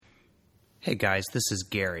Hey guys, this is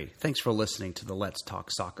Gary. Thanks for listening to the Let's Talk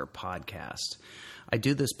Soccer podcast. I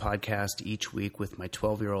do this podcast each week with my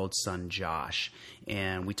 12-year-old son Josh,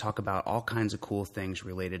 and we talk about all kinds of cool things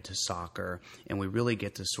related to soccer, and we really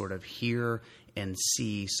get to sort of hear and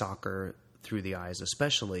see soccer through the eyes,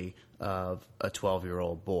 especially of a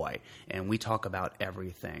 12-year-old boy. And we talk about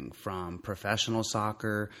everything from professional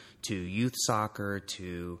soccer to youth soccer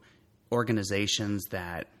to organizations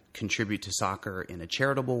that contribute to soccer in a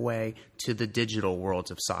charitable way to the digital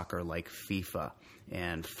worlds of soccer like FIFA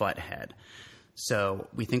and Futhead. So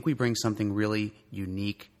we think we bring something really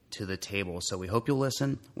unique to the table. So we hope you'll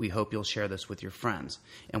listen. We hope you'll share this with your friends.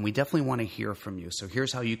 And we definitely want to hear from you. So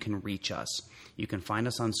here's how you can reach us. You can find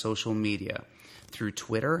us on social media through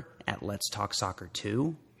Twitter at Let's Talk Soccer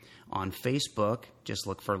 2. On Facebook, just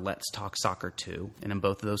look for Let's Talk Soccer 2. And in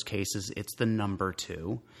both of those cases, it's the number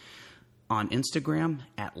 2. On Instagram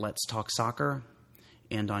at Let's Talk Soccer,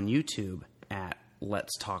 and on YouTube at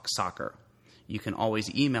Let's Talk Soccer. You can always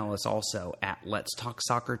email us also at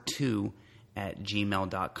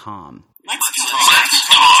letstalksoccer2@gmail.com. Let's talk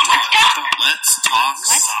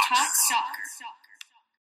soccer.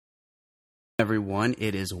 Everyone,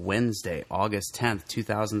 it is Wednesday, August 10th,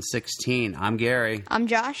 2016. I'm Gary. I'm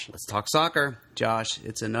Josh. Let's talk soccer. Josh,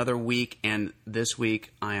 it's another week, and this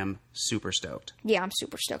week I am super stoked. Yeah, I'm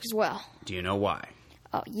super stoked as well. Do you know why?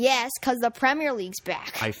 Oh, yes, because the Premier League's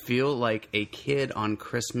back. I feel like a kid on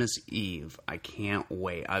Christmas Eve. I can't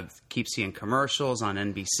wait. I keep seeing commercials on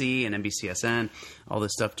NBC and NBCSN, all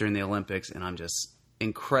this stuff during the Olympics, and I'm just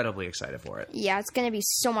incredibly excited for it. Yeah, it's going to be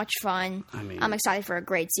so much fun. I'm excited for a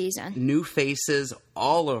great season. New faces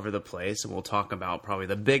all over the place, and we'll talk about probably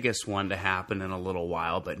the biggest one to happen in a little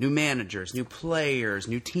while, but new managers, new players,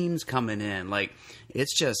 new teams coming in. Like,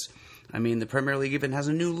 it's just... the Premier League even has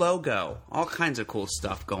a new logo. All kinds of cool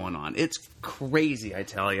stuff going on. It's crazy, I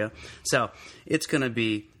tell you. So, it's going to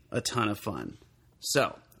be a ton of fun.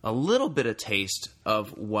 So, a little bit of taste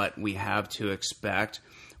of what we have to expect.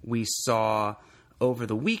 We saw over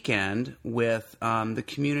the weekend with the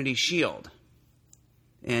Community Shield.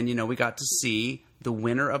 And, we got to see the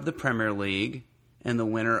winner of the Premier League and the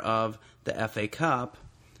winner of the FA Cup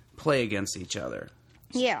play against each other.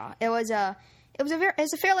 Yeah, it was a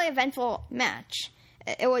fairly eventful match.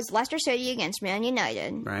 It was Leicester City against Man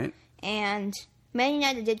United. Right. And Man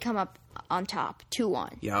United did come up on top,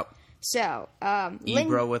 2-1. Yep. So,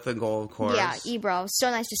 Ibra with a goal, of course. Yeah, Ibra. So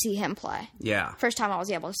nice to see him play. Yeah. First time I was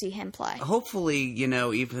able to see him play. Hopefully,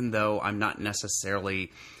 even though I'm not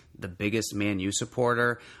necessarily the biggest Man U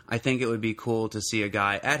supporter, I think it would be cool to see a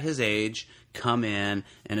guy at his age come in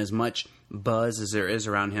and as much buzz as there is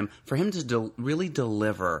around him, for him to really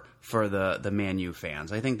deliver for the Man U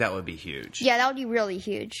fans. I think that would be huge. Yeah, that would be really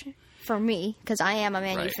huge for me, because I am a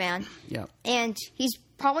Man U fan. Yeah. And he's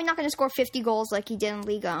probably not going to score 50 goals like he did in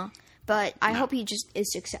Liga, but I hope he just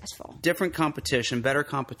is successful. Different competition, better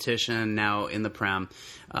competition now in the Prem,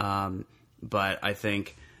 but I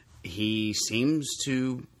think he seems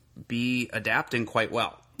to be adapting quite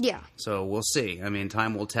well. Yeah. So we'll see.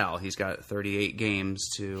 Time will tell. He's got 38 games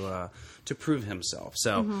to prove himself.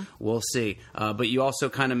 So we'll see. But you also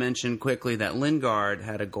kind of mentioned quickly that Lingard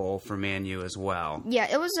had a goal for Man U as well.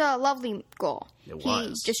 Yeah, it was a lovely goal. It was.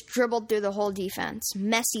 He just dribbled through the whole defense,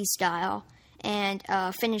 Messi style, and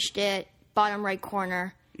finished it bottom right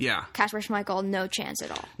corner. Yeah. Kasper Schmeichel, no chance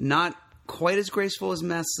at all. Not quite as graceful as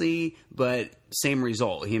Messi, but same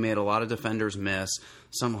result. He made a lot of defenders miss.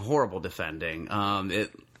 Some horrible defending.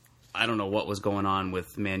 I don't know what was going on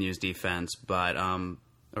with Man U's defense, but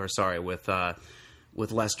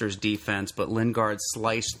with Leicester's defense. But Lingard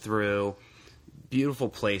sliced through, beautiful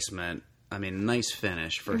placement. Nice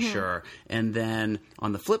finish for sure. And then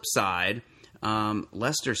on the flip side,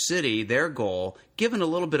 Leicester City, their goal, given a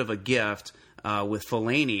little bit of a gift. With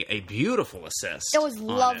Fellaini, a beautiful assist. It was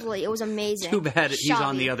lovely. It was amazing. Too bad he's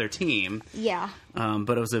on the other team. Yeah.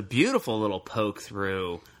 But it was a beautiful little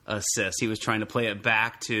poke-through assist. He was trying to play it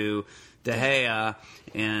back to De Gea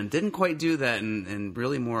and didn't quite do that and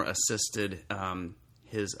really more assisted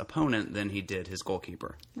his opponent than he did his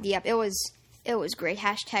goalkeeper. Yep, it was great.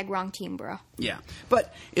 # wrong team, bro. Yeah.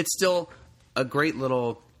 But it's still a great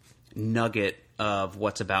little nugget of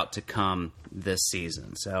what's about to come this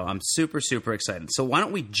season. So I'm super, super excited. So why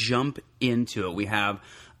don't we jump into it? We have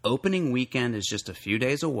opening weekend is just a few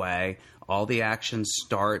days away. All the action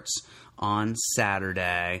starts on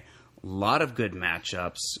Saturday. A lot of good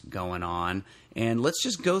matchups going on. And let's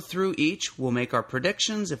just go through each. We'll make our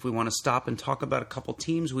predictions. If we want to stop and talk about a couple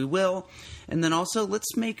teams, we will. And then also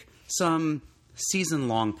let's make some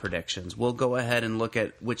season-long predictions. We'll go ahead and look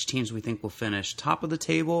at which teams we think will finish top of the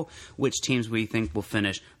table, which teams we think will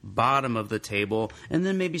finish bottom of the table, and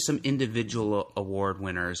then maybe some individual award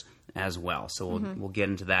winners as well. So we'll get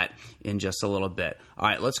into that in just a little bit. All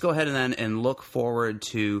right, let's go ahead and look forward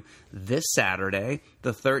to this Saturday,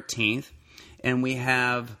 the 13th, and we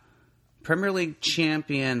have Premier League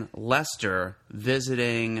champion Leicester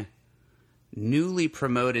visiting newly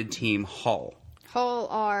promoted team Hull. Hull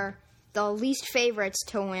are the least favorites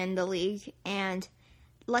to win the league, and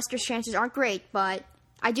Leicester's chances aren't great, but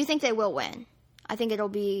I do think they will win. I think it'll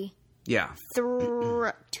be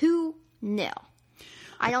 2-0.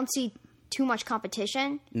 I don't see too much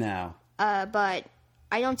competition. No. But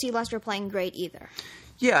I don't see Leicester playing great either.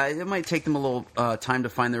 Yeah, it might take them a little time to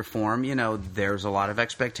find their form. You know, there's a lot of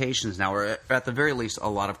expectations now, or at the very least, a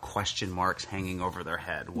lot of question marks hanging over their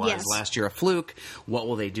head. Was last year a fluke? What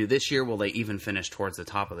will they do this year? Will they even finish towards the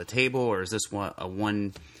top of the table, or is this a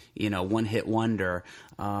one-hit wonder?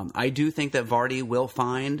 I do think that Vardy will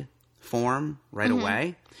find form right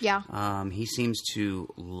away. Yeah. He seems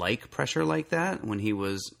to like pressure like that when he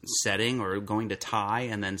was setting or going to tie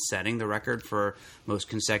and then setting the record for most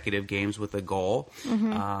consecutive games with a goal.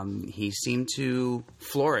 He seemed to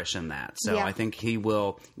flourish in that. So I think he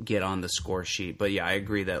will get on the score sheet. But yeah, I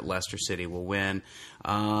agree that Leicester City will win.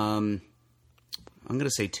 I'm going to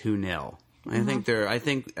say 2-0. I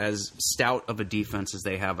think as stout of a defense as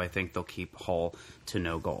they have, I think they'll keep Hull to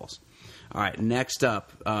no goals. All right, next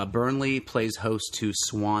up, Burnley plays host to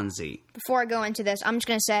Swansea. Before I go into this, I'm just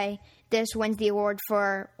going to say this wins the award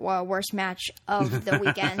for worst match of the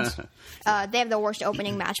weekend. They have the worst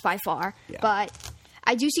opening match by far. Yeah. But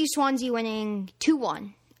I do see Swansea winning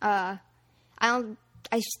 2-1. I think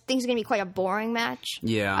it's going to be quite a boring match.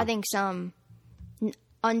 Yeah. I think some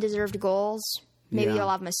undeserved goals. Maybe you'll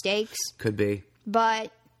have mistakes. Could be. But,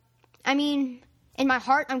 I mean, in my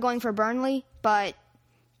heart, I'm going for Burnley, but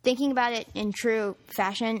thinking about it in true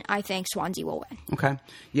fashion, I think Swansea will win. Okay.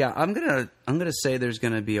 Yeah, I'm gonna say there's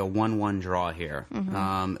gonna be a 1-1 draw here.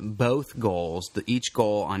 Both goals, each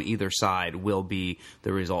goal on either side will be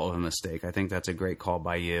the result of a mistake. I think that's a great call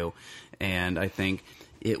by you, and I think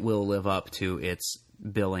it will live up to its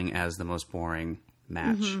billing as the most boring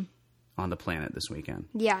match on the planet this weekend.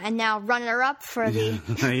 Yeah, and now runner-up for the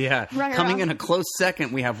Coming in a close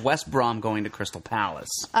second, we have West Brom going to Crystal Palace.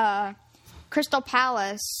 Crystal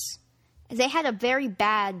Palace, they had a very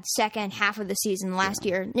bad second half of the season last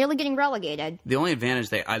year, nearly getting relegated. The only advantage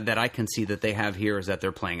that I can see that they have here is that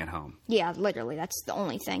they're playing at home. Yeah, literally. That's the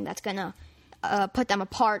only thing that's going to put them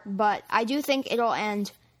apart. But I do think it'll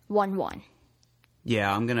end 1-1.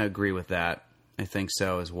 Yeah, I'm going to agree with that. I think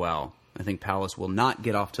so as well. I think Palace will not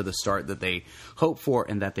get off to the start that they hope for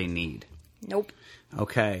and that they need. Nope.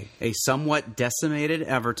 Okay. A somewhat decimated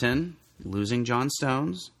Everton, losing John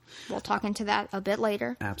Stones. We'll talk into that a bit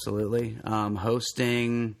later. Absolutely.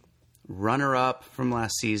 Hosting runner-up from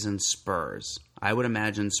last season, Spurs. I would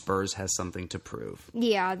imagine Spurs has something to prove.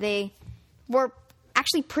 Yeah, they were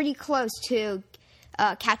actually pretty close to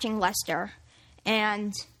catching Leicester.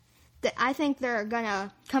 And I think they're going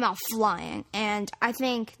to come out flying. And I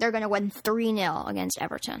think they're going to win 3-0 against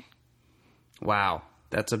Everton. Wow,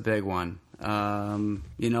 that's a big one.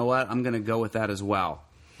 You know what? I'm going to go with that as well.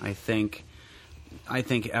 I think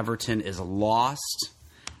Everton is lost.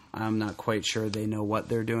 I'm not quite sure they know what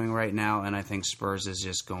they're doing right now, and I think Spurs is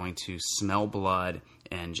just going to smell blood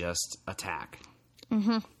and just attack.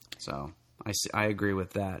 So I agree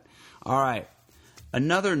with that. All right.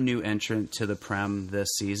 Another new entrant to the Prem this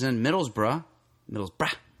season, Middlesbrough,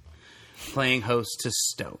 playing host to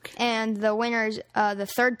Stoke. And the winners, the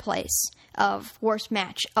third place of worst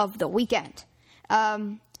match of the weekend.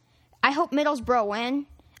 I hope Middlesbrough win.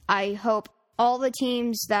 I hope all the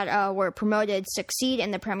teams that were promoted succeed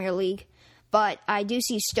in the Premier League, but I do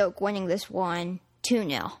see Stoke winning this one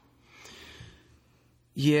 2-0.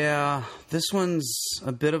 Yeah, this one's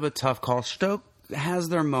a bit of a tough call. Stoke has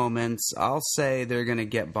their moments. I'll say they're going to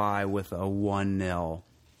get by with a 1-0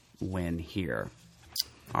 win here.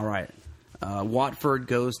 All right. Watford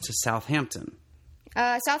goes to Southampton.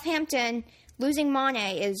 Southampton, losing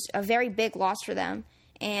Mane is a very big loss for them,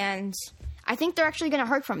 and I think they're actually going to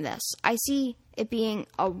hurt from this. I see it being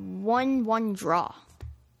a 1-1 draw.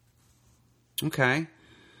 Okay.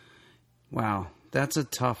 Wow. That's a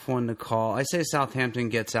tough one to call. I say Southampton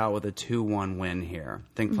gets out with a 2-1 win here.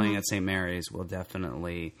 I think playing at St. Mary's will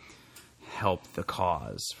definitely help the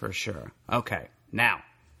cause for sure. Okay. Now,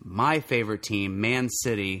 my favorite team, Man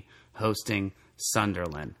City, hosting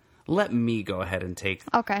Sunderland. Let me go ahead and take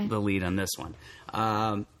the lead on this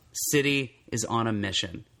one. City is on a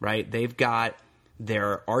mission, right? They've got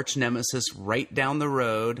their arch nemesis right down the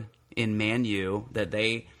road in Man U that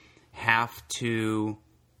they have to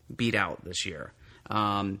beat out this year.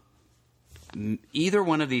 Either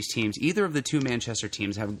one of these teams, either of the two Manchester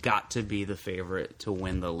teams, have got to be the favorite to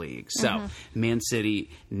win the league. So Man City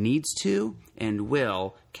needs to and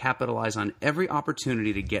will capitalize on every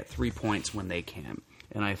opportunity to get 3 points when they can.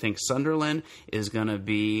 And I think Sunderland is going to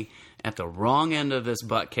be at the wrong end of this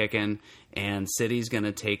butt kicking, and City's going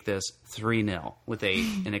to take this 3-0 with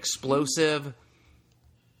an explosive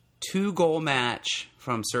 2-goal match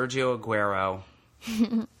from Sergio Aguero.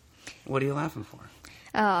 What are you laughing for?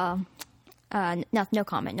 No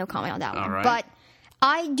comment on that one. right. But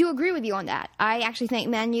I do agree with you on that. I actually think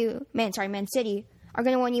Man City are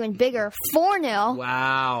going to win even bigger, 4-0.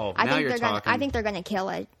 Wow. Now you're talking. I think they're going to kill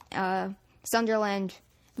it. Sunderland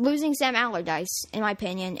losing Sam Allardyce, in my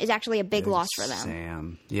opinion, is actually a big loss for them.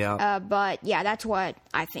 Sam, yeah. But yeah, that's what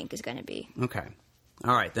I think is going to be. Okay.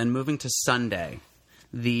 All right, then moving to Sunday.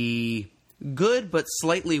 The good but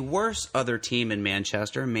slightly worse other team in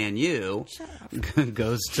Manchester, Man U,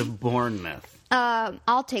 goes to Bournemouth.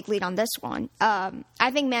 I'll take lead on this one.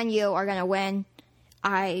 I think Man U are going to win.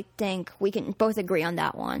 I think we can both agree on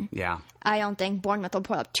that one. Yeah. I don't think Bournemouth will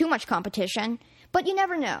put up too much competition, but you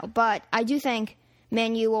never know. But I do think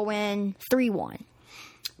Man U will win 3-1.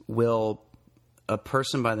 Will a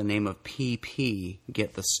person by the name of PP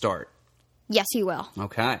get the start? Yes, he will.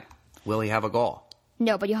 Okay. Will he have a goal?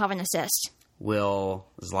 No, but he'll have an assist. Will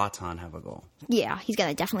Zlatan have a goal? Yeah, he's going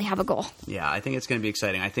to definitely have a goal. Yeah, I think it's going to be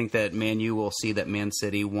exciting. I think that Man U will see that Man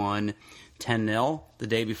City won 10-0 the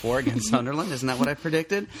day before against Sunderland. Isn't that what I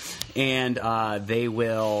predicted? And they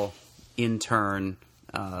will, in turn,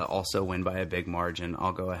 also win by a big margin.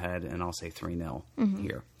 I'll go ahead and I'll say 3-0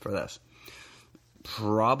 here for this.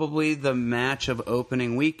 Probably the match of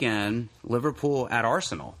opening weekend, Liverpool at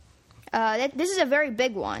Arsenal. This is a very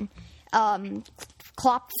big one.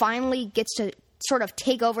 Klopp finally gets to sort of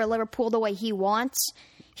take over Liverpool the way he wants.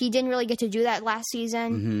 He didn't really get to do that last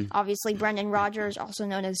season. Obviously, Brendan Rodgers, also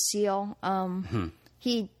known as Seal,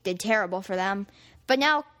 he did terrible for them. But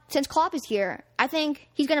now, since Klopp is here, I think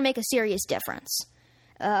he's going to make a serious difference.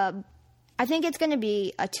 I think it's going to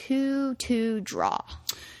be a 2-2 draw.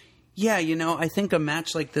 Yeah, I think a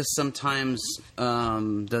match like this sometimes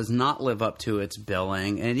does not live up to its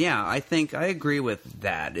billing. And yeah, I think I agree with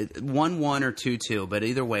that. 1-1 or 2-2, but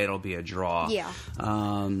either way it'll be a draw. Yeah.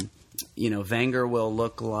 Wenger will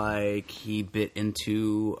look like he bit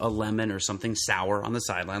into a lemon or something sour on the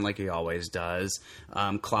sideline like he always does.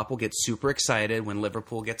 Klopp will get super excited when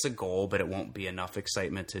Liverpool gets a goal, but it won't be enough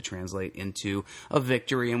excitement to translate into a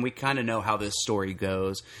victory. And we kind of know how this story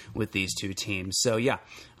goes with these two teams. So yeah,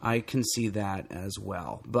 I can see that as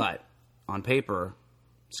well. But on paper,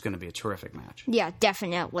 it's going to be a terrific match. Yeah,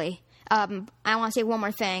 definitely. I want to say one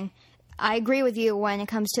more thing. I agree with you when it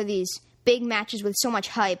comes to these big matches with so much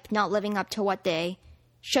hype not living up to what they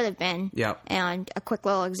should have been. Yep. And a quick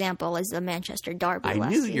little example is the Manchester Derby I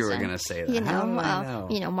last knew season. you were going to say that. How did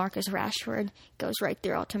I know? Marcus Rashford goes right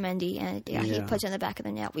through Otamendi, and he puts it in the back of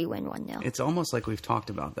the net. We win 1-0. It's almost like we've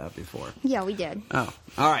talked about that before. Yeah, we did. Oh,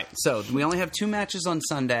 all right. So we only have 2 matches on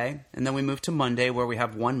Sunday, and then we move to Monday where we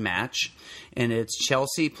have 1 match, and it's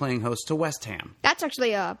Chelsea playing host to West Ham. That's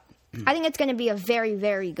actually I think it's going to be a very,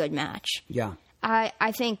 very good match. Yeah.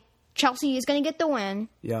 I think Chelsea is going to get the win.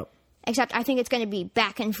 Yep. Except I think it's going to be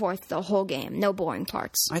back and forth the whole game. No boring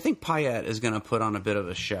parts. I think Payet is going to put on a bit of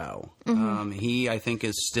a show. He, I think,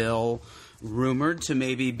 is still rumored to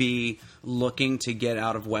maybe be looking to get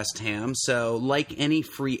out of West Ham. So, like any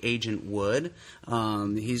free agent would,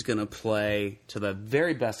 he's going to play to the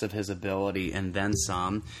very best of his ability and then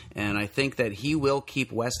some. And I think that he will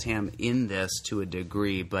keep West Ham in this to a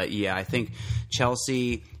degree. But, yeah, I think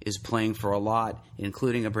Chelsea is playing for a lot,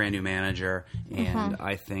 including a brand new manager. And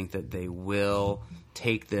I think that they will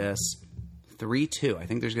take this 3-2. I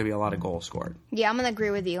think there's going to be a lot of goals scored. Yeah, I'm going to agree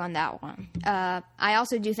with you on that one. I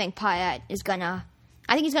also do think Payet is going to...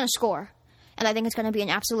 I think he's going to score. And I think it's going to be an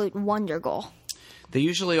absolute wonder goal. They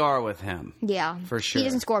usually are with him. Yeah. For sure. He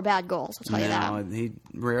doesn't score bad goals, I'll tell you that. No, he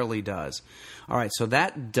rarely does. All right, so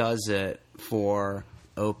that does it for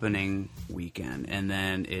opening weekend. And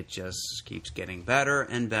then it just keeps getting better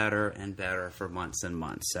and better and better for months and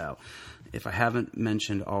months. So if I haven't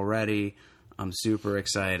mentioned already, I'm super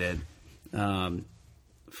excited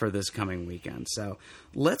for this coming weekend. So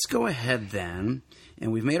let's go ahead then,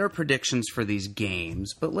 and we've made our predictions for these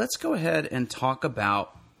games, but let's go ahead and talk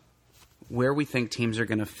about where we think teams are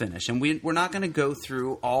going to finish. And we're not going to go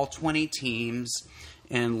through all 20 teams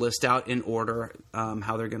and list out in order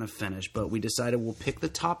how they're going to finish, but we decided we'll pick the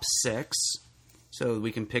top 6 so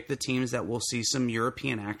we can pick the teams that will see some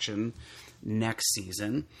European action next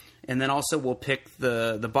season. And then also we'll pick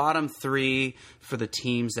the bottom 3 for the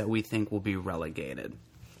teams that we think will be relegated.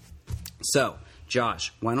 So,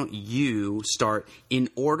 Josh, why don't you start in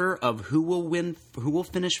order of who will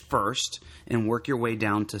finish first, and work your way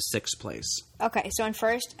down to 6th place. Okay, so in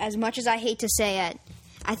first, as much as I hate to say it,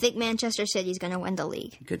 I think Manchester City's going to win the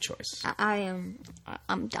league. Good choice. I'm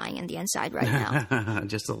dying in the inside right now.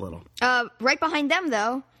 Just a little. Right behind them,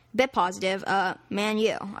 though, bit positive, Man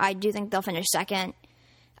U. I do think they'll finish second.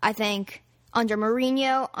 I think under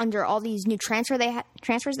Mourinho, under all these new transfers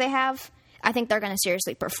they have, I think they're going to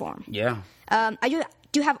seriously perform. Yeah. I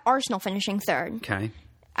do have Arsenal finishing third. Okay.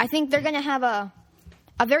 I think they're going to have a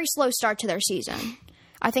very slow start to their season.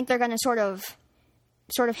 I think they're going to sort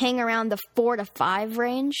of hang around the 4 to 5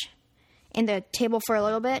 range in the table for a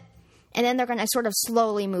little bit, and then they're going to sort of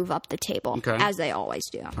slowly move up the table, as they always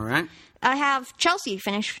do. All right. I have Chelsea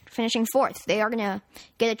finishing 4th. They are going to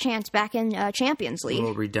get a chance back in Champions League. A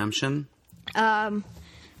little redemption.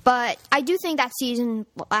 But I do think last season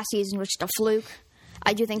was just a fluke.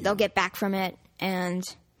 I do think they'll get back from it, and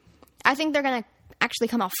I think they're going to actually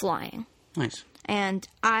come out flying. Nice. And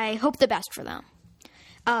I hope the best for them.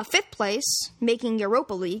 5th place, making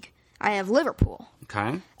Europa League, I have Liverpool.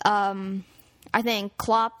 Okay. I think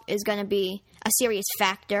Klopp is going to be a serious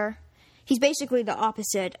factor. He's basically the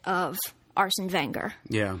opposite of Arsene Wenger.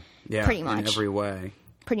 Yeah. Pretty much. In every way.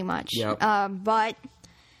 Pretty much. Yep. But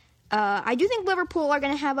I do think Liverpool are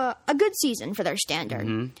going to have a good season for their standard.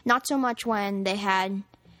 Mm-hmm. Not so much when they had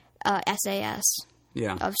SAS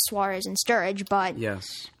of Suarez and Sturridge, but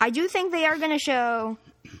yes. I do think they are going to show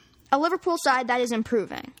a Liverpool side that is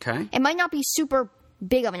improving. Okay. It might not be super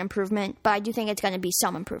big of an improvement, but I do think it's going to be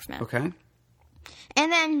some improvement. Okay.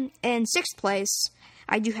 And then in 6th place,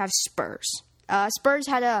 I do have Spurs. Spurs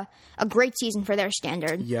had a great season for their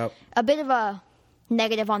standard. Yep. A bit of a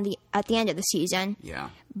negative at the end of the season. Yeah.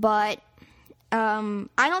 But I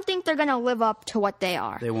don't think they're going to live up to what they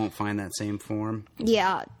are. They won't find that same form.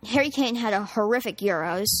 Yeah. Harry Kane had a horrific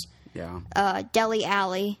Euros. Yeah. Dele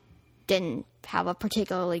Alli didn't have a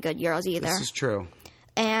particularly good Euros either. This is true.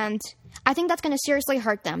 And I think that's going to seriously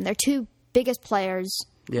hurt them. Their 2 biggest players,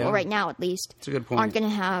 well, right now at least, that's a good point. Aren't going to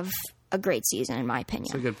have a great season, in my opinion.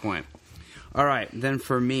 That's a good point. All right, then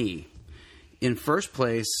for me, in first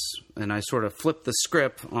place, and I sort of flipped the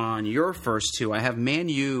script on your first 2, I have Man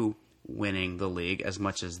U winning the league, as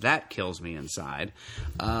much as that kills me inside.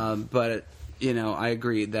 But, I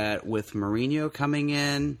agree that with Mourinho coming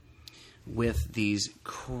in, with these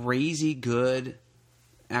crazy good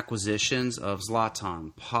acquisitions of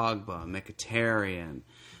Zlatan, Pogba, Mkhitaryan,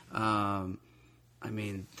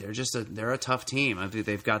 they're a tough team. I think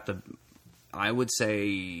they've got I would say,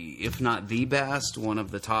 if not the best, one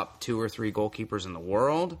of the top 2 or 3 goalkeepers in the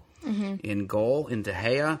world in goal, in De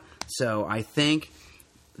Gea. So I think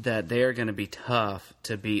that they are going to be tough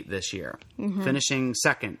to beat this year. Finishing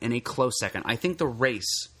second, in a close second. I think the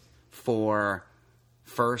race for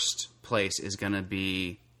first place is going to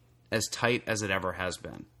be as tight as it ever has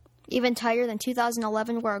been. Even tighter than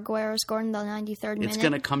 2011, where Aguero scored in the 93rd minute? It's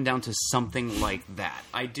going to come down to something like that.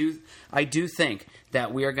 I do think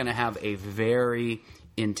that we are going to have a very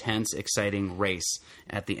intense, exciting race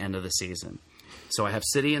at the end of the season. So I have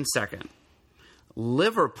City in second.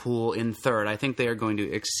 Liverpool in third. I think they are going to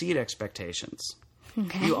exceed expectations.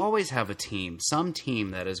 Okay. You always have some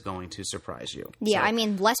team that is going to surprise you. Yeah,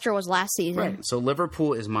 So, Leicester was last season. right. So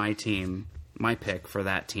Liverpool is my team, my pick for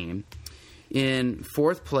that team. In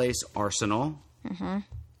 4th place, Arsenal.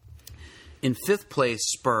 In 5th place,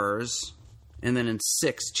 Spurs. And then in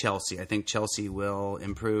 6th, Chelsea. I think Chelsea will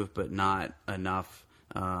improve, but not enough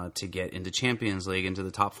to get into Champions League, into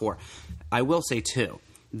the top 4. I will say, too,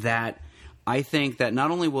 that I think that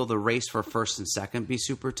not only will the race for first and second be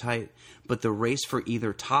super tight, but the race for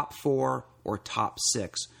either top 4 or top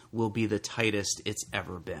 6 will be the tightest it's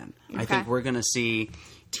ever been. Okay. I think we're going to see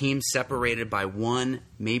teams separated by 1,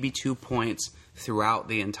 maybe 2 points throughout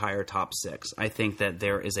the entire top 6. I think that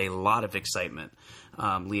there is a lot of excitement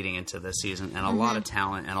leading into this season, and a lot of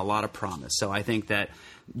talent and a lot of promise. So I think that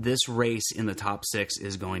this race in the top 6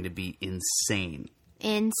 is going to be insane.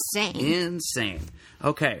 Insane.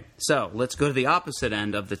 Okay, so let's go to the opposite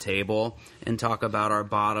end of the table and talk about our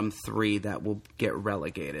bottom 3 that will get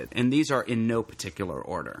relegated. And these are in no particular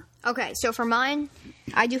order. Okay, so for mine,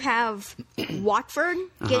 I do have Watford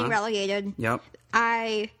getting relegated. Yep.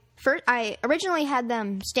 I originally had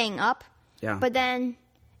them staying up, but then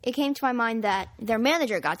it came to my mind that their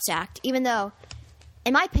manager got sacked, even though,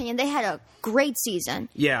 in my opinion, they had a great season.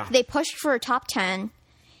 Yeah. They pushed for a top 10.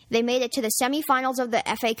 They made it to the semifinals of the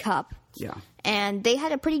FA Cup. Yeah. and they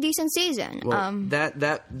had a pretty decent season. Well,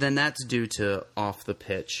 then that's due to off the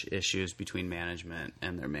pitch issues between management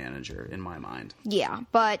and their manager, in my mind. Yeah,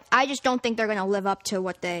 but I just don't think they're going to live up to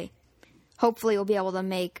what they hopefully will be able to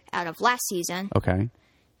make out of last season. Okay.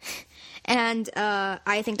 And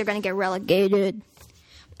I think they're going to get relegated.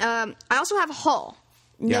 I also have Hull.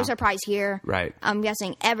 No surprise here. Right. I'm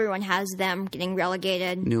guessing everyone has them getting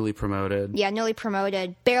relegated. Newly promoted. Yeah, newly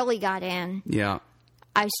promoted. Barely got in. Yeah.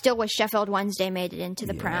 I still wish Sheffield Wednesday made it into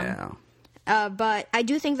the Prem. But I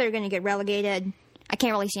do think they're going to get relegated. I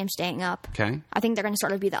can't really see them staying up. Okay. I think they're going to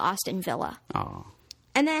sort of be the Aston Villa. Oh.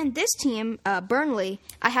 And then this team, Burnley,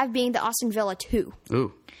 I have being the Aston Villa 2.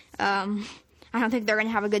 Ooh. I don't think they're going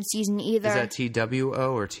to have a good season either. Is that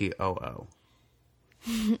TWO or TOO?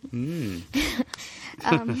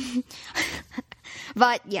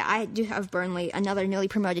 But yeah, I do have Burnley, another newly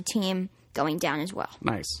promoted team, going down as well.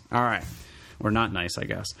 Nice. All right. Or not nice, I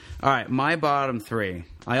guess. All right, my bottom three.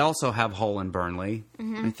 I also have Hull and Burnley.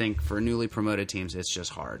 I think for newly promoted teams, it's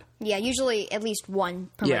just hard. Yeah, usually at least one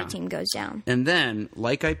promoted team goes down. And then,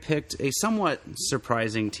 like I picked a somewhat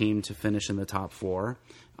surprising team to finish in the top four,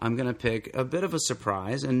 I'm going to pick a bit of a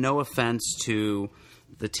surprise, and no offense to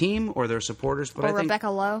the team or their supporters, but I think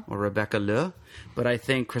Rebecca Lowe, but I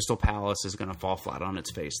think Crystal Palace is going to fall flat on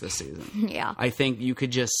its face this season. Yeah, I think you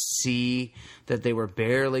could just see that they were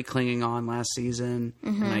barely clinging on last season,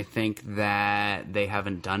 and I think that they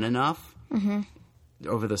haven't done enough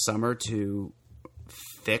over the summer to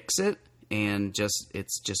fix it. And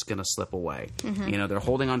it's just going to slip away. You know, they're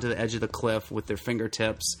holding onto the edge of the cliff with their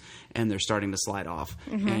fingertips, and they're starting to slide off.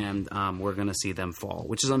 And we're going to see them fall,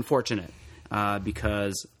 which is unfortunate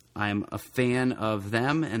because I'm a fan of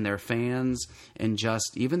them and their fans, and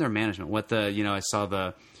just even their management. I saw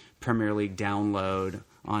the Premier League download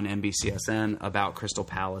on NBCSN about Crystal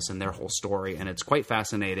Palace and their whole story, and it's quite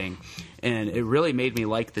fascinating. And it really made me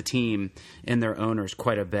like the team and their owners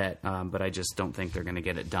quite a bit, but I just don't think they're going to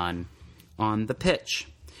get it done on the pitch.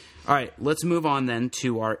 All right, let's move on then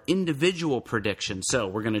to our individual predictions. So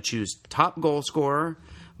we're going to choose top goal scorer,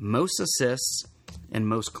 most assists, and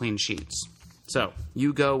most clean sheets. So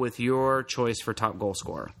you go with your choice for top goal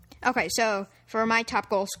scorer. Okay, so for my top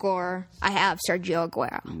goal scorer, I have Sergio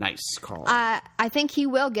Aguero. Nice call. I think he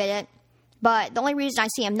will get it, but the only reason I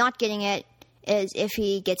see him not getting it is if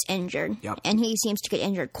he gets injured. Yep. And he seems to get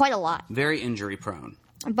injured quite a lot. Very injury prone.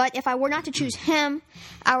 But if I were not to choose him,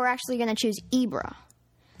 I were actually going to choose Ibra.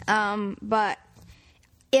 But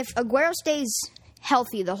if Aguero stays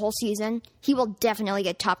healthy the whole season, he will definitely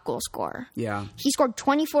get top goal scorer. Yeah. He scored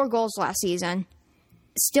 24 goals last season,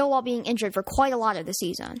 still while being injured for quite a lot of the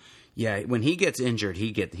season. Yeah, when he gets injured,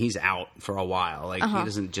 he's out for a while. Like, he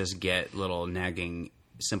doesn't just get little nagging,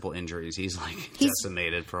 simple injuries. He's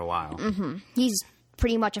decimated for a while. He's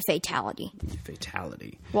pretty much a fatality.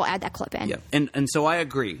 We'll add that clip in. Yeah, and so I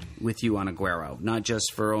agree with you on Aguero, not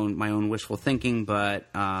just for my own wishful thinking, but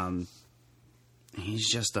he's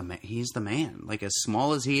just he's the man. Like, as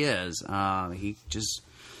small as he is,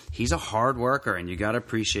 he's a hard worker, and you got to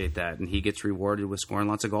appreciate that. And he gets rewarded with scoring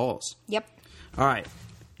lots of goals. Yep. All right,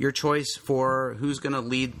 your choice for who's going to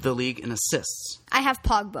lead the league in assists. I have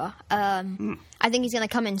Pogba. I think he's going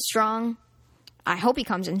to come in strong. I hope he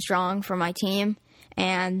comes in strong for my team.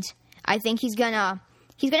 And I think he's gonna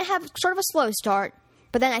have sort of a slow start,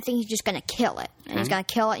 but then I think he's just gonna kill it. And he's gonna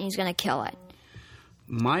kill it, and he's gonna kill it.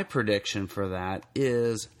 My prediction for that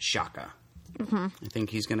is Xhaka. I think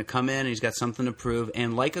he's gonna come in and he's got something to prove.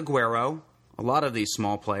 And like Aguero, a lot of these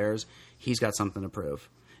small players, he's got something to prove.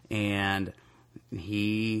 And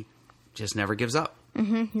he just never gives up.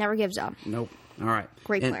 Never gives up. Nope. All right.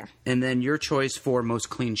 Great player. And then your choice for most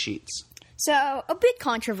clean sheets. So, a bit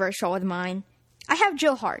controversial with mine. I have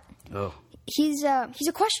Joe Hart. Oh. He's a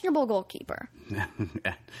questionable goalkeeper.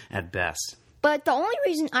 At best. But the only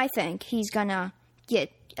reason I think he's gonna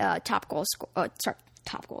get top goal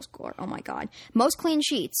scorer. Oh my God, most clean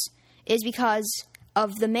sheets is because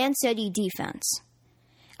of the Man City defense.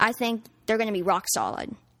 I think they're gonna be rock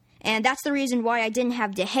solid, and that's the reason why I didn't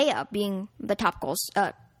have De Gea being the top goals.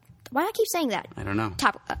 Why do I keep saying that? I don't know.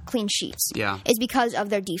 Top clean sheets. Yeah. Is because of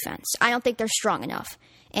their defense. I don't think they're strong enough,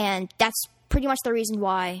 and that's pretty much the reason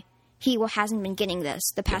why he hasn't been getting this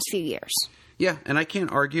the past few years. Yeah, and I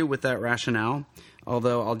can't argue with that rationale,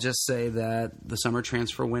 although I'll just say that the summer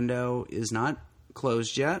transfer window is not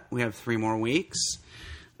closed yet. We have 3 more weeks.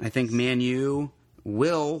 I think Man U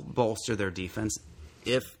will bolster their defense.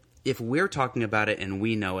 If we're talking about it and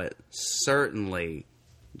we know it, certainly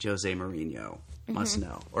Jose Mourinho must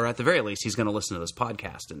know. Or at the very least, he's going to listen to this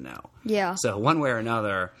podcast and know. Yeah. So one way or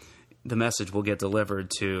another, the message will get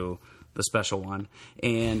delivered to the special one.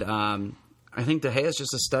 And I think De Gea is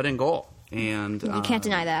just a stud in goal. And You can't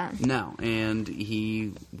deny that. No, and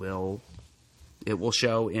it will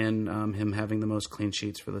show in him having the most clean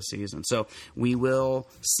sheets for the season. So we will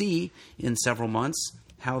see in several months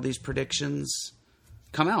how these predictions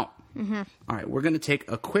come out. Mm-hmm. All right, we're going to take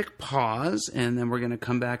a quick pause, and then we're going to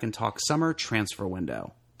come back and talk summer transfer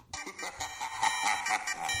window.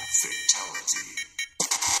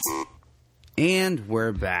 And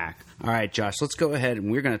we're back. All right, Josh, let's go ahead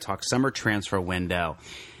and we're going to talk summer transfer window.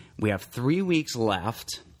 We have 3 weeks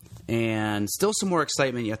left and still some more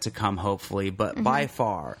excitement yet to come, hopefully. But by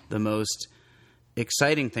far, the most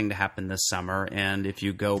exciting thing to happen this summer, and if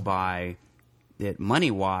you go by it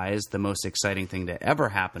money-wise, the most exciting thing to ever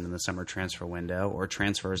happen in the summer transfer window, or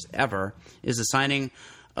transfers ever, is the signing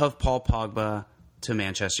of Paul Pogba to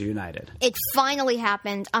Manchester United. It finally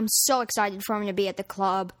happened. I'm so excited for him to be at the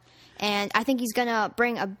club. And I think he's gonna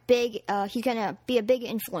bring he's gonna be a big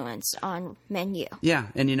influence on Man U. Yeah,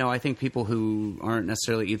 and I think people who aren't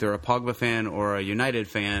necessarily either a Pogba fan or a United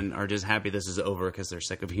fan are just happy this is over because they're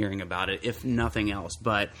sick of hearing about it, if nothing else.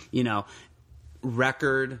 But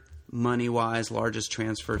record money-wise, largest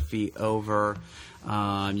transfer fee over,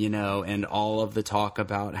 and all of the talk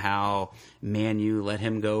about how Man U let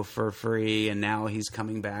him go for free, and now he's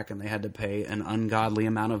coming back, and they had to pay an ungodly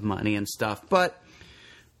amount of money and stuff, but.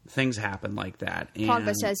 Things happen like that. And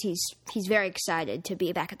Pogba says he's very excited to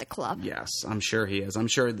be back at the club. Yes, I'm sure he is. I'm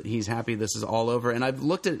sure that he's happy this is all over. And I've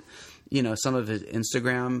looked at, some of his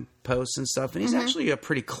Instagram posts and stuff, and he's actually a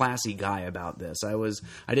pretty classy guy about this. I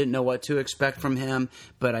didn't know what to expect from him,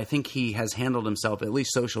 but I think he has handled himself, at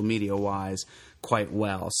least social media wise, quite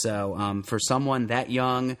well. So for someone that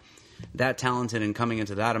young, that talented, and coming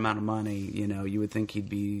into that amount of money, you would think he'd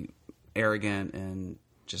be arrogant and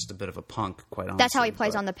just a bit of a punk, quite honestly. That's how he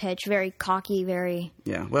plays on the pitch. Very cocky, very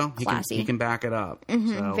classy. He can back it up. Mm-hmm.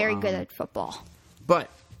 So, very good at football. But,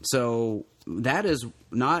 so, that is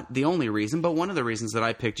not the only reason, but one of the reasons that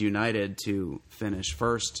I picked United to finish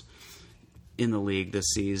first in the league this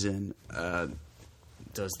season.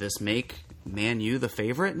 Does this make Man U the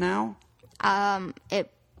favorite now? It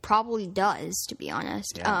probably does, to be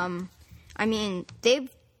honest. Yeah. They've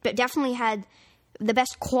definitely had the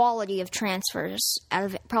best quality of transfers out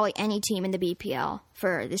of probably any team in the BPL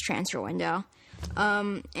for this transfer window.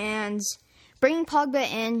 And bringing Pogba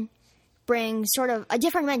in brings sort of a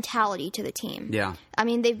different mentality to the team. Yeah.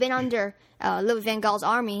 They've been under Louis van Gaal's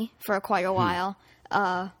army for quite a while.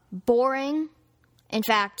 Boring. In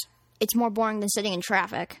fact, it's more boring than sitting in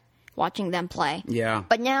traffic watching them play. Yeah.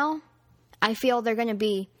 But now, I feel they're going to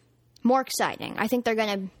be more exciting. I think they're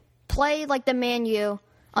going to play like the Man U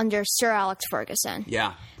under Sir Alex Ferguson.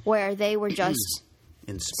 Yeah. Where they were just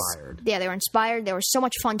inspired. Yeah, they were inspired. They were so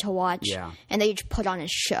much fun to watch. Yeah. And they just put on a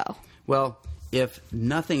show. Well, if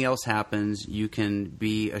nothing else happens, you can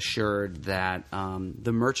be assured that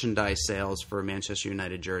the merchandise sales for Manchester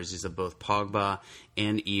United jerseys of both Pogba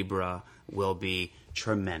and Ibra will be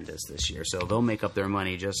tremendous this year. So they'll make up their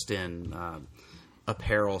money just in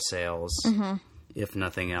apparel sales, if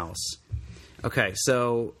nothing else. Okay,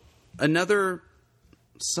 so another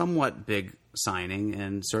somewhat big signing,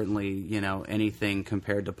 and certainly, anything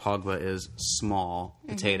compared to Pogba is small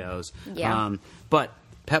potatoes. Yeah. But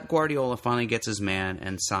Pep Guardiola finally gets his man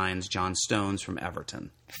and signs John Stones from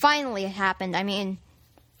Everton. Finally it happened.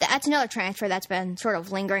 That's another transfer that's been sort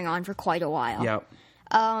of lingering on for quite a while. Yep.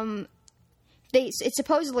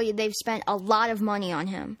 Supposedly they've spent a lot of money on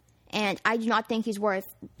him, and I do not think he's worth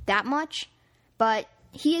that much, but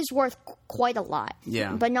he is worth quite a lot.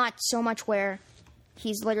 Yeah. But not so much where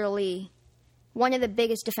he's literally one of the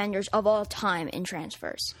biggest defenders of all time in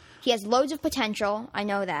transfers. He has loads of potential. I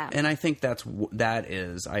know that. And I think that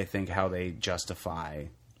is how they justify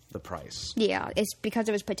the price. Yeah, it's because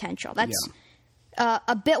of his potential. That's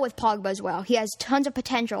a bit with Pogba as well. He has tons of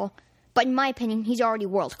potential, but in my opinion, he's already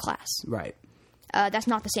world class. Right. That's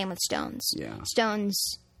not the same with Stones. Yeah.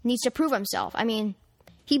 Stones needs to prove himself.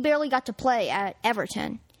 He barely got to play at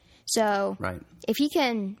Everton. So if he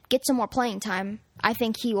can get some more playing time, I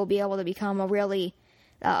think he will be able to become a really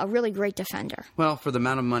great defender. Well, for the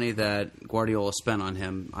amount of money that Guardiola spent on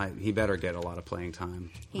him, he better get a lot of playing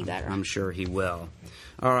time. He better. I'm sure he will.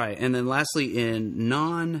 All right, and then lastly, in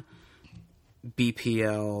non-BPL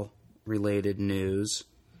related news,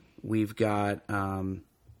 we've got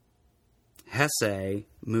Hesse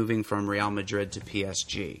moving from Real Madrid to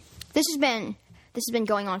PSG. This has been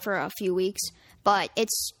going on for a few weeks, but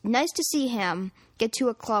it's nice to see him get to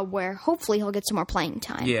a club where hopefully he'll get some more playing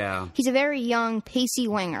time. Yeah. He's a very young, pacey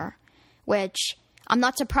winger, which I'm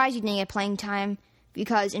not surprised he didn't get playing time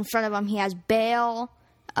because in front of him he has Bale,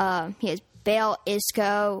 he has Bale,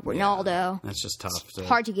 Isco, Ronaldo. That's just tough.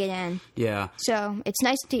 Hard to get in. Yeah. So it's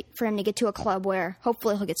nice for him to get to a club where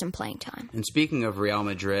hopefully he'll get some playing time. And speaking of Real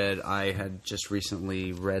Madrid, I had just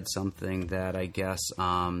recently read something that I guess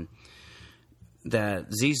that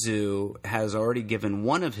Zizou has already given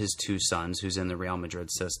one of his two sons, who's in the Real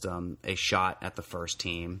Madrid system, a shot at the first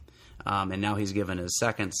team. And now he's given his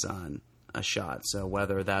second son a shot. So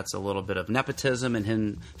whether that's a little bit of nepotism and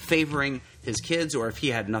him favoring his kids, or if he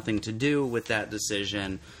had nothing to do with that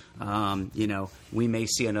decision, we may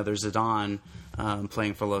see another Zidane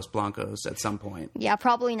playing for Los Blancos at some point. Yeah,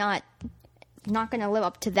 probably not going to live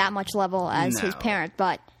up to that much level as his parent,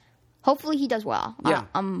 but hopefully he does well. Yeah.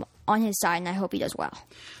 I'm on his side, and I hope he does well.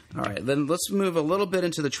 All right, then let's move a little bit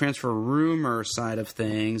into the transfer rumor side of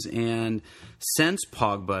things. And since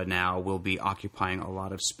Pogba now will be occupying a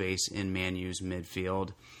lot of space in Man U's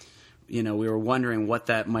midfield, we were wondering what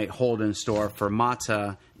that might hold in store for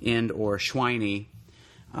Mata and or Schweini.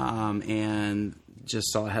 And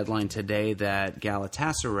just saw a headline today that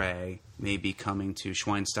Galatasaray may be coming to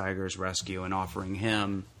Schweinsteiger's rescue and offering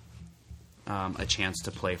him a chance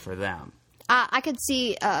to play for them. I could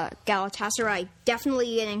see Galatasaray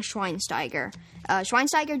definitely getting Schweinsteiger.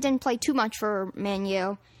 Schweinsteiger didn't play too much for Man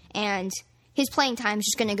U, and his playing time is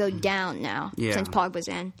just going to go down now since Pogba's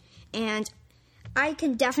in. And I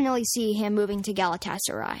can definitely see him moving to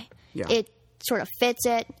Galatasaray. Yeah. It sort of fits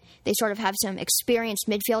it. They sort of have some experienced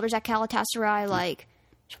midfielders at Galatasaray, like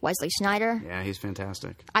Wesley Sneijder. Yeah, he's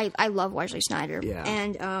fantastic. I love Wesley Sneijder. Yeah.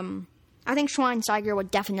 And I think Schweinsteiger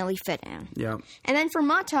would definitely fit in. Yeah. And then for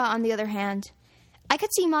Mata, on the other hand, I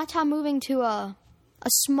could see Mata moving to a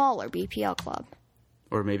smaller BPL club.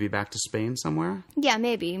 Or maybe back to Spain somewhere? Yeah,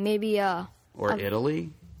 maybe. Or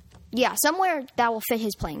Italy? Yeah, somewhere that will fit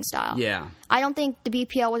his playing style. Yeah. I don't think the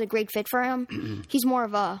BPL was a great fit for him. He's more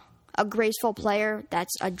of a graceful player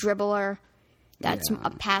that's a dribbler, that's a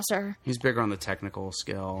passer. He's bigger on the technical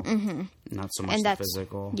skill, not so much the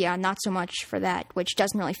physical. Yeah, not so much for that, which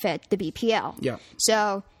doesn't really fit the BPL. Yeah.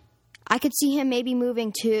 So I could see him maybe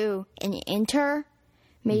moving to an Inter,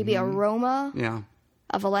 maybe a Roma,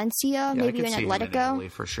 a Valencia, maybe an Atletico. Him in Italy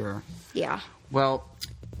for sure. Yeah. Well,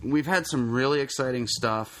 we've had some really exciting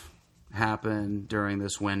stuff happen during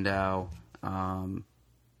this window. And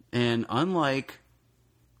unlike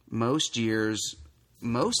most years,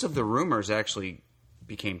 most of the rumors actually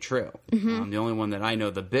became true. The only one that I know,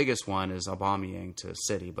 the biggest one, is Aubameyang to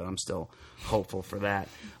City, but I'm still hopeful for that.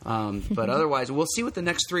 But otherwise, we'll see what the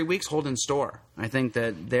next 3 weeks hold in store. I think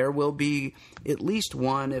that there will be at least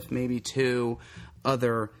one, if maybe two,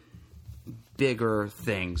 other bigger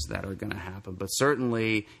things that are going to happen. But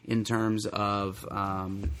certainly in terms of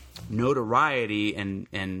notoriety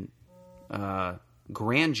and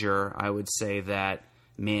grandeur, I would say that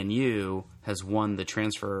Man U has won the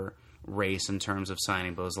transfer race in terms of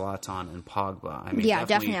signing both Zlatan and Pogba. I mean,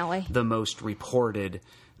 definitely the most reported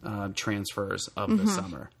transfers of the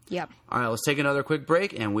summer. Yep. All right, let's take another quick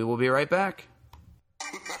break, and we will be right back.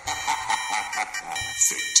 Fatality.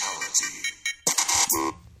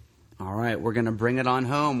 All right, we're going to bring it on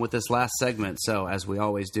home with this last segment. So, as we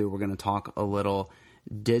always do, we're going to talk a little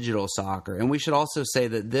digital soccer. And we should also say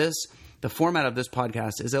that the format of this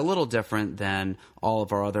podcast is a little different than all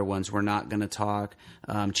of our other ones. We're not going to talk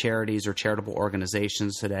charities or charitable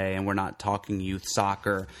organizations today, and we're not talking youth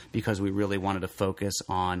soccer because we really wanted to focus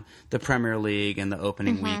on the Premier League and the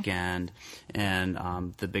opening weekend and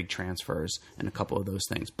the big transfers and a couple of those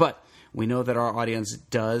things. But we know that our audience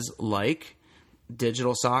does like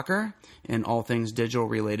digital soccer and all things digital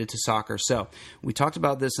related to soccer. So we talked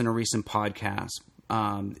about this in a recent podcast.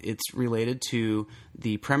 It's related to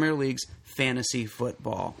the Premier League's fantasy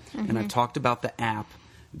football. And I've talked about the app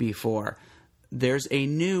before. There's a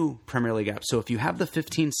new Premier League app. So if you have the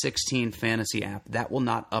 15-16 fantasy app, that will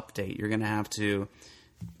not update. You're going to have to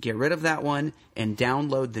get rid of that one and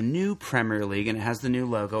download the new Premier League. And it has the new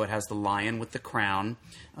logo. It has the lion with the crown.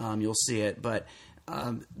 You'll see it. But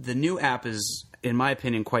the new app is, in my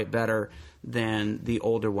opinion, quite better than the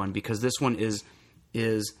older one because this one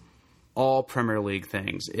is all Premier League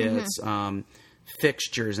things. It's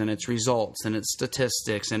fixtures and its results and its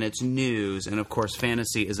statistics and its news. And, of course,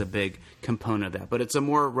 fantasy is a big component of that. But it's a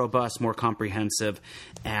more robust, more comprehensive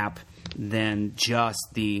app than just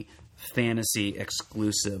the fantasy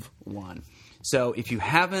exclusive one. So if you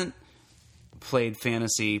haven't played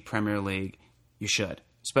Fantasy Premier League, you should.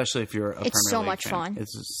 Especially if you're a Premier League fan. It's so much fun.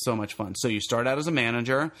 It's so much fun. So you start out as a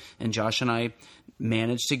manager, and Josh and I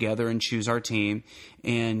manage together and choose our team.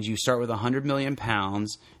 And you start with £100 million,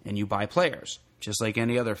 and you buy players, just like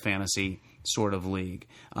any other fantasy sort of league.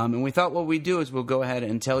 And we thought what we'd do is we'll go ahead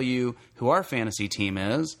and tell you who our fantasy team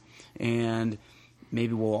is, and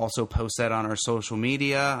maybe we'll also post that on our social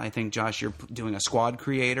media. I think, Josh, you're doing a squad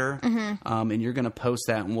creator, and you're going to post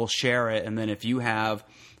that, and we'll share it. And then if you have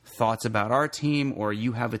thoughts about our team, or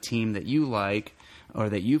you have a team that you like or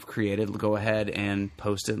that you've created, go ahead and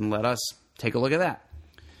post it and let us take a look at that.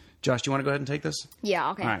 Josh, do you want to go ahead and take this?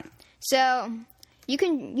 Yeah, okay. All right. So you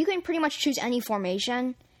can pretty much choose any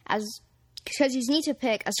formation because you need to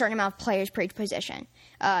pick a certain amount of players per each position.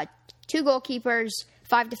 2 goalkeepers,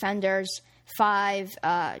 5 defenders, 5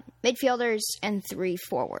 midfielders, and 3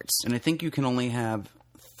 forwards. And I think you can only have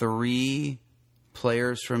 3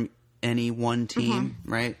 players from any one team,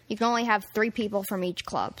 right? You can only have 3 people from each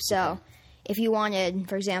club. So if you wanted,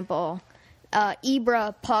 for example,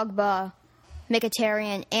 Ibra, Pogba,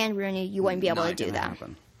 Mkhitaryan, and Rooney, you wouldn't be able to do that.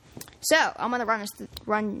 Happen. So I'm going to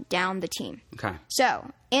run down the team. Okay. So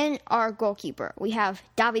in our goalkeeper, we have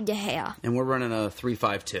David De Gea. And we're running a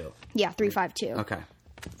 3-5-2. Yeah, 3-5-2. Okay.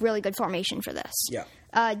 Really good formation for this. Yeah.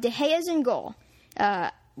 De Gea's in goal.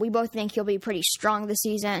 We both think he'll be pretty strong this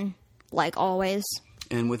season, like always.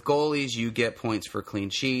 And with goalies, you get points for clean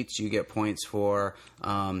sheets. You get points for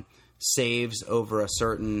saves over a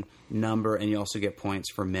certain number, and you also get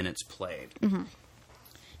points for minutes played. Mm-hmm.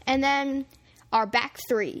 And then our back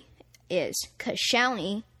 3 is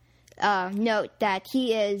Koscielny. Note that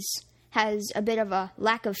he has a bit of a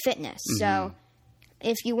lack of fitness. So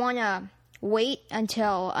if you want to wait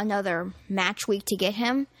until another match week to get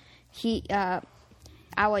him, I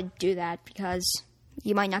would do that because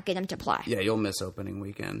you might not get him to play. Yeah, you'll miss opening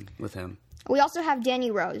weekend with him. We also have Danny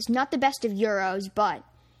Rose. Not the best of Euros, but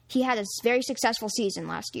he had a very successful season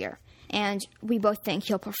last year. And we both think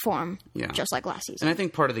he'll perform just like last season. And I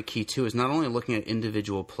think part of the key, too, is not only looking at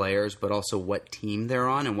individual players, but also what team they're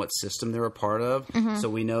on and what system they're a part of. So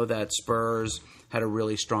we know that Spurs had a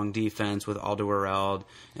really strong defense with Alderweireld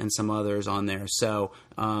and some others on there. So,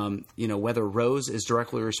 whether Rose is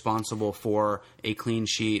directly responsible for a clean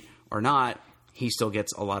sheet or not, he still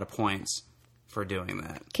gets a lot of points for doing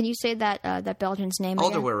that. Can you say that Belgian's name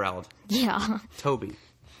again? Alderweireld. Yeah. Toby.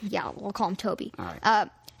 Yeah, we'll call him Toby. All right.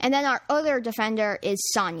 And then our other defender is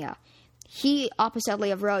Sanya. He, oppositely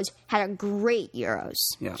of Rose, had a great Euros.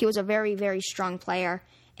 Yeah. He was a very, very strong player.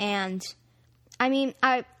 And, I mean,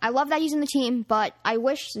 I love that he's in the team, but I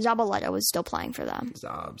wish Zabaleta was still playing for them.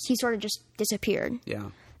 Zabs. He sort of just disappeared. Yeah.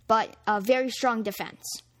 But a very strong defense.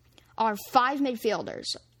 Our 5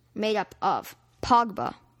 midfielders made up of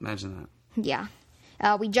Pogba. Imagine that.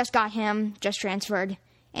 Yeah. We just got him, just transferred,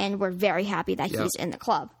 and we're very happy that he's in the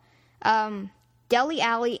club. Dele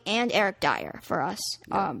Alli and Eric Dyer for us.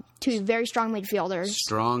 2 very strong midfielders.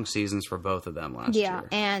 Strong seasons for both of them last year. Yeah,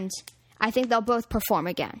 and I think they'll both perform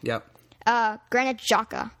again. Yep. Granit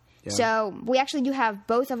Xhaka. Yeah. So we actually do have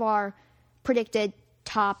both of our predicted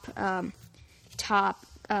top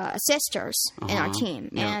assisters in our team.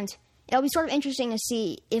 Yep. And it'll be sort of interesting to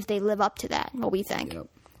see if they live up to that, what we think. Yep.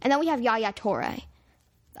 And then we have Yaya Toure.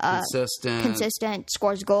 Consistent,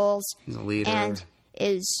 scores goals. He's a leader. And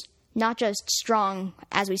is not just strong,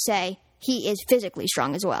 as we say, he is physically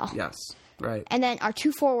strong as well. Yes, right. And then our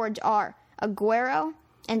 2 forwards are Aguero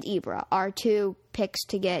and Ibra, our 2 picks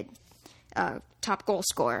to get top goal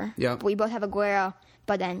scorer. Yep. We both have Aguero,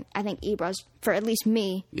 but then I think Ibra's, for at least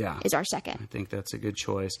me, is our second. I think that's a good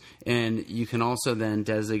choice. And you can also then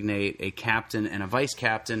designate a captain and a vice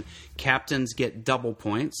captain. Captains get double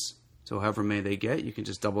points. So however many they get, you can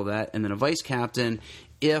just double that. And then a vice captain,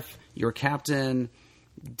 if your captain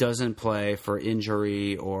doesn't play for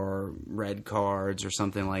injury or red cards or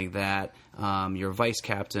something like that, your vice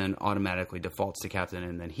captain automatically defaults to captain,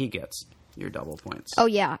 and then he gets your double points. Oh,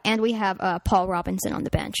 yeah. And we have Paul Robinson on the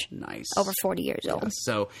bench. Nice. Over 40 years old.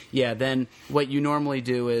 So, then what you normally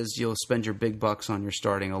do is you'll spend your big bucks on your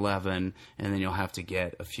starting 11, and then you'll have to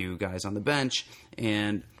get a few guys on the bench.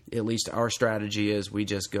 And at least our strategy is we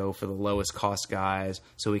just go for the lowest cost guys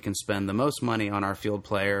so we can spend the most money on our field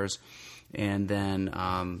players and then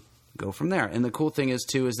go from there. And the cool thing is,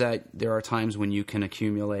 too, is that there are times when you can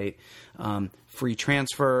accumulate free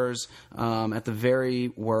transfers. At the very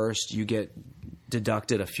worst, you get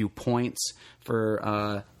deducted a few points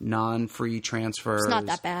for non-free transfers. It's not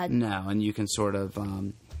that bad. No, and you can sort of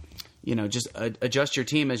just adjust your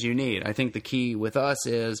team as you need. I think the key with us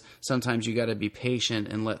is sometimes you got to be patient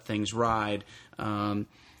and let things ride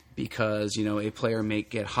because, a player may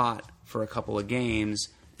get hot for a couple of games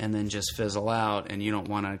and then just fizzle out, and you don't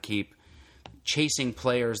want to keep chasing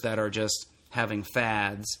players that are just having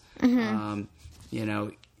fads. Mm-hmm.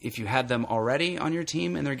 If you had them already on your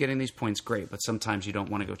team and they're getting these points, great, but sometimes you don't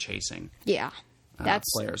want to go chasing. Yeah.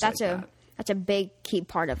 That's players that's like a that. That's a big key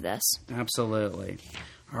part of this. Absolutely.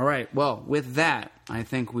 All right. Well, with that, I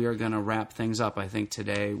think we are going to wrap things up. I think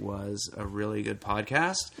today was a really good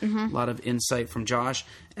podcast. A lot of insight from Josh,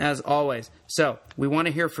 as always. So we want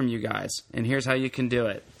to hear from you guys, and here's how you can do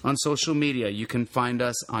it. On social media, you can find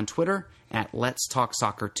us on Twitter at Let's Talk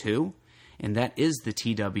Soccer 2, and that is the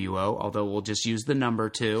TWO, although we'll just use the number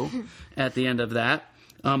 2 at the end of that.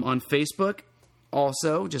 On Facebook,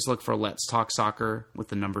 also, just look for Let's Talk Soccer with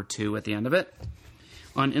the number 2 at the end of it.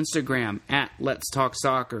 On Instagram, at Let's Talk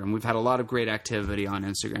Soccer. And we've had a lot of great activity on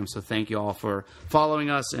Instagram, so thank you all for following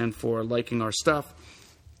us and for liking our stuff.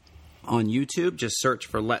 On YouTube, just search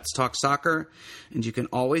for Let's Talk Soccer. And you can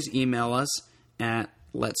always email us at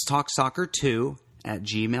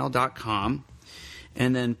letstalksoccer2@gmail.com.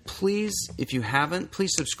 And then please, if you haven't,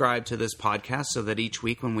 please subscribe to this podcast so that each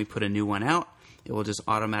week when we put a new one out, it will just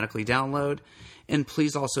automatically download. And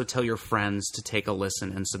please also tell your friends to take a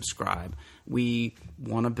listen and subscribe. We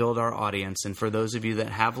want to build our audience. And for those of you that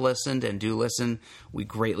have listened and do listen, we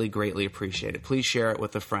greatly, greatly appreciate it. Please share it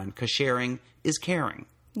with a friend, because sharing is caring.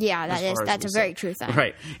 Yeah, that's a very true thing.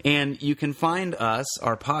 Right. And you can find us,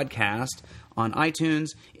 our podcast, on iTunes,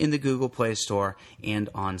 in the Google Play Store, and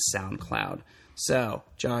on SoundCloud. So,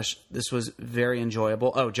 Josh, this was very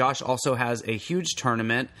enjoyable. Oh, Josh also has a huge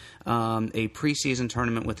tournament, a preseason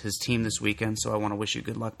tournament with his team this weekend, so I want to wish you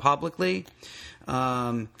good luck publicly.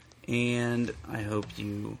 And I hope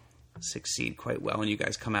you succeed quite well and you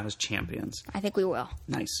guys come out as champions. I think we will.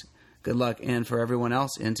 Nice. Good luck. And for everyone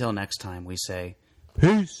else, until next time, we say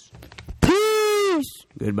Peace. Peace!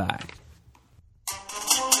 goodbye.